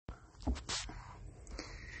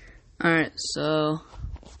Alright, so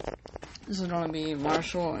this is going to be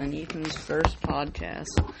Marshall and Ethan's first podcast.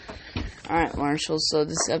 Alright, Marshall, so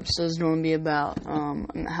this episode is going to be about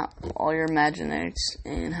all your imaginaries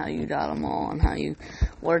and how you got them all and how you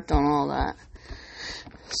worked on all that.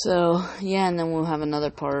 So, yeah, and then we'll have another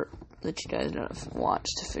part that you guys got to watch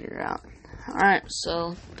to figure out. Alright,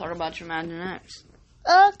 so talk about your imaginaries.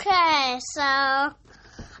 Okay, so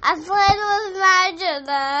I played with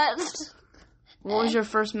Imaginettes. What was your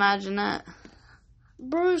first Imaginette?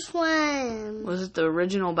 Bruce Wayne. Was it the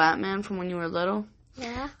original Batman from when you were little?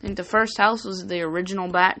 Yeah. I think the first house was the original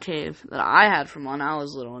Batcave that I had from when I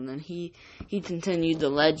was little, and then he continued the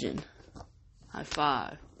legend. High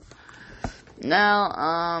five.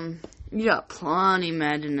 Now, you got plenty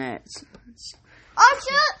Imaginettes. I'll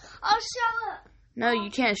show it. No, you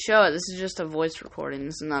can't show it. This is just a voice recording.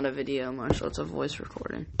 This is not a video, Marshall. It's a voice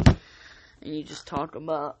recording. And you just talk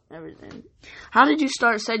about everything. How did you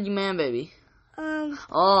start Saggy Man Baby?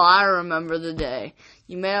 Oh, I remember the day.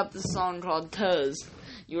 You made up this song called Toes.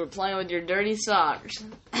 You were playing with your dirty socks.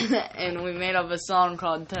 And we made up a song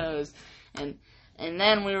called Toes. And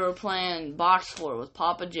then we were playing box fort with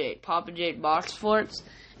Papa Jake. Papa Jake box forts.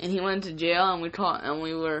 And he went to jail and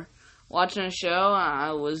we were watching a show.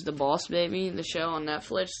 I was The Boss Baby, the show on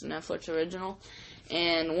Netflix, the Netflix original.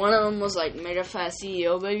 And one of them was like Mega Fat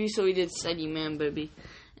CEO Baby, so he did Saggy Man Baby.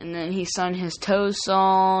 And then he sung his Toes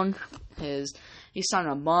song, he sung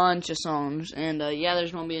a bunch of songs. And yeah,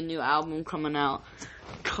 there's going to be a new album coming out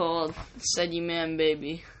called Saggy Man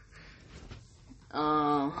Baby.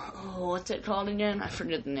 What's it called again? I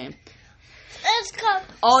forget the name. It's called...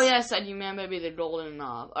 Oh yeah, Saggy Man Baby, the Golden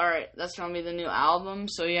Knob. Alright, that's going to be the new album,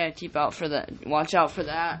 so yeah, keep out for that. Watch out for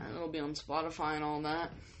that. It'll be on Spotify and all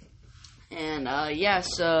that. And, yeah,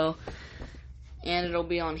 so, and it'll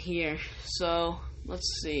be on here. So,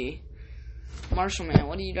 let's see. Marshall Man,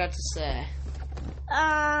 what do you got to say?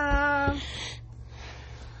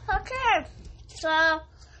 Okay. So,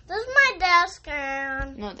 this is my desk,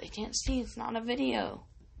 and... No, they can't see. It's not a video.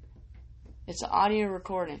 It's an audio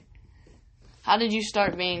recording. How did you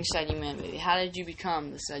start being Saggy Man Baby? How did you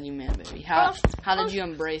become the Saggy Man Baby? How did you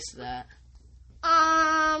embrace that?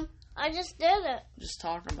 I just did it. Just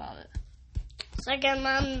talk about it. Second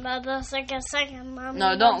mom, Bubba, second mom.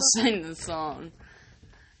 No, don't sing the song.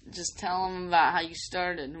 Just tell them about how you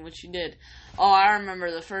started and what you did. Oh, I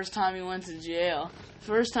remember the first time he went to jail.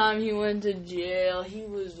 First time he went to jail, he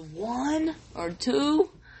was 1 or 2.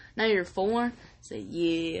 Now you're 4. Say,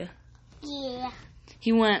 yeah. Yeah.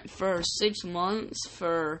 He went for 6 months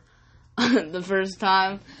for the first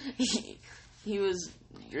time. He was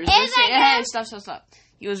resisting. Hey, stop.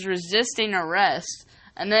 He was resisting arrest.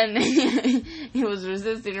 And then he was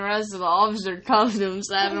resisting arrest, so the officer cuffed him,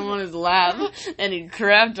 sat him on his lap, and he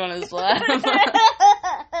crapped on his lap.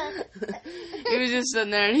 He was just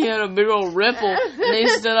sitting there, and he had a big old ripple, and they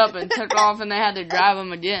stood up and took off, and they had to drive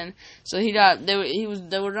him again. So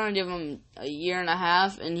they were going to give him a year and a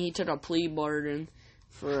half, and he took a plea bargain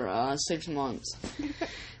for 6 months.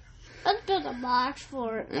 Let's build a box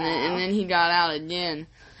for it. And then he got out again.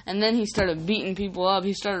 And then he started beating people up.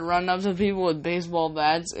 He started running up to people with baseball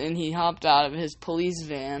bats, and he hopped out of his police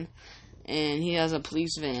van. And he has a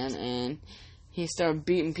police van, and he started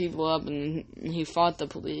beating people up, and he fought the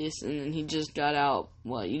police, and then he just got out.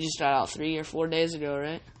 You just got out 3 or 4 days ago,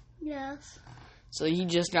 right? Yes. So he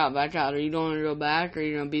just got back out. Are you going to go back, or are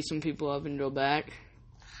you going to beat some people up and go back?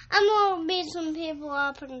 I'm going to beat some people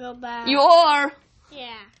up and go back. You are?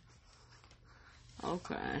 Yeah.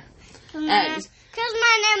 Okay. Because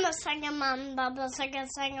my name is Second Mom Bubba,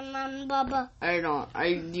 second Mom Bubba.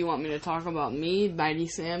 Do you want me to talk about me, Baggy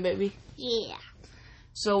Sam, baby? Yeah.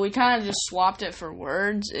 So we kind of just swapped it for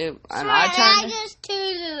words. I just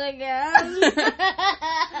tooted again.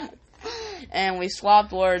 And we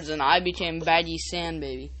swapped words, and I became Baggy Sam,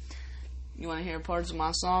 baby. You want to hear parts of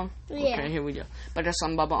my song? Yeah. Okay, here we go. Baggy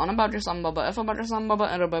Sam Bubba, on about your son Bubba, if about your son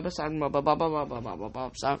Bubba, and a Bubba son Bubba, Bubba,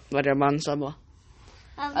 Bubba.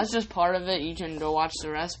 That's just part of it. You can go watch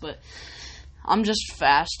the rest, but I'm just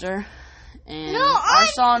faster. And our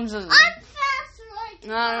songs is... I'm faster like...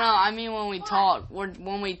 No, I mean when we talk.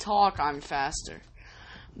 When we talk, I'm faster.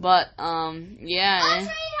 But, yeah. I'll show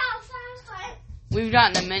you how fast I am. We've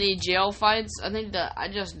gotten in many jail fights. I think that I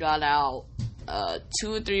just got out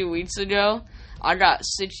 2 or 3 weeks ago. I got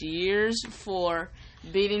 6 years for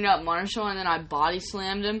beating up Marshall, and then I body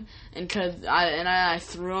slammed him, and I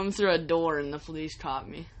threw him through a door, and the police caught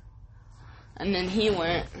me. And then he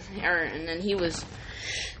was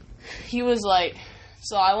like,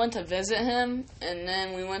 so I went to visit him, and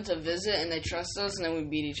then we went to visit, and they trusted us, and then we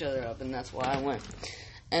beat each other up, and that's why I went.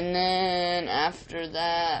 And then after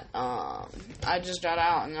that, I just got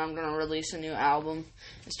out and I'm gonna release a new album.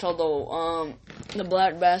 It's called the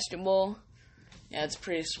Black Basketball. Yeah, it's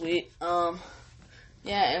pretty sweet. Yeah,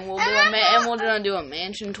 and we're gonna do a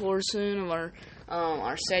mansion tour soon of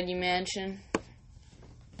our Saggy mansion.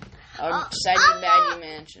 Our Saggy Baggy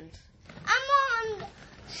mansion. I'm on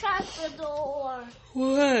shut the door.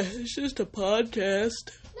 What? It's just a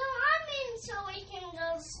podcast. No, I mean so we can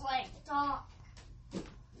just talk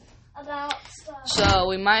about stuff. So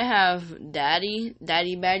we might have Daddy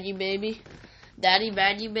Baggy Baby,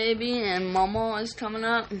 and Mama is coming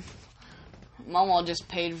up. Mama just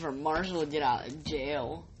paid for Marshall to get out of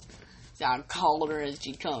jail. So I called her and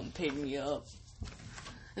she come pick me up.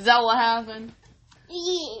 Is that what happened?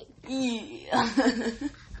 Yeah.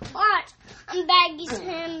 Watch, I'm Baggy's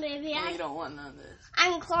hand, baby. You don't want none of this.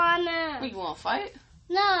 I'm climbing. You want to fight?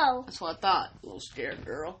 No. That's what I thought, little scared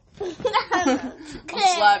girl. Okay.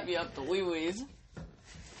 I'll slap you up the wee-wees.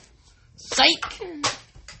 Psych!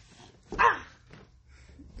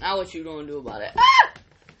 Now what you gonna do about it?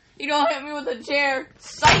 You don't hit me with a chair.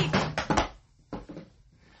 Psych!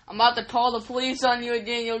 I'm about to call the police on you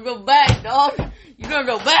again. You'll go back, dog. You're gonna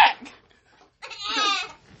go back.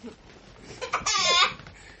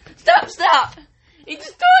 Stop! He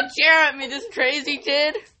just threw a chair at me, this crazy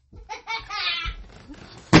kid.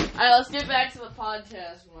 Alright, let's get back to the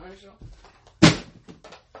podcast, Marshall.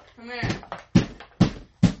 Come here.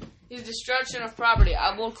 He's destruction of property.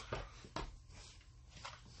 What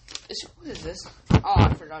is this? Oh,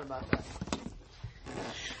 I forgot about that.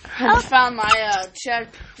 I just found my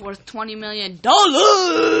check worth $20 million.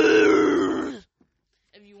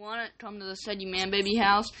 If you want it, come to the Saggy Man Baby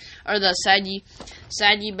house or the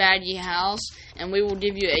Saggy Baggy house, and we will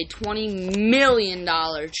give you a $20 million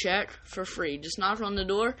check for free. Just knock on the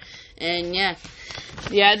door, and yeah,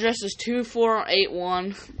 the address is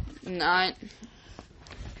 2481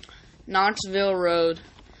 Knoxville Road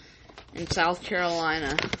in South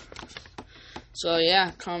Carolina. So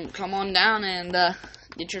yeah, come on down and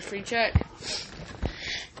get your free check.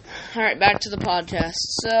 All right, back to the podcast.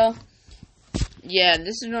 So yeah,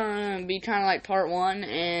 this is gonna be kind of like part 1,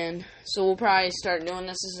 and so we'll probably start doing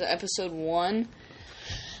this as episode 1.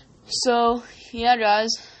 So yeah, guys,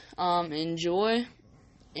 enjoy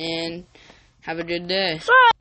and have a good day.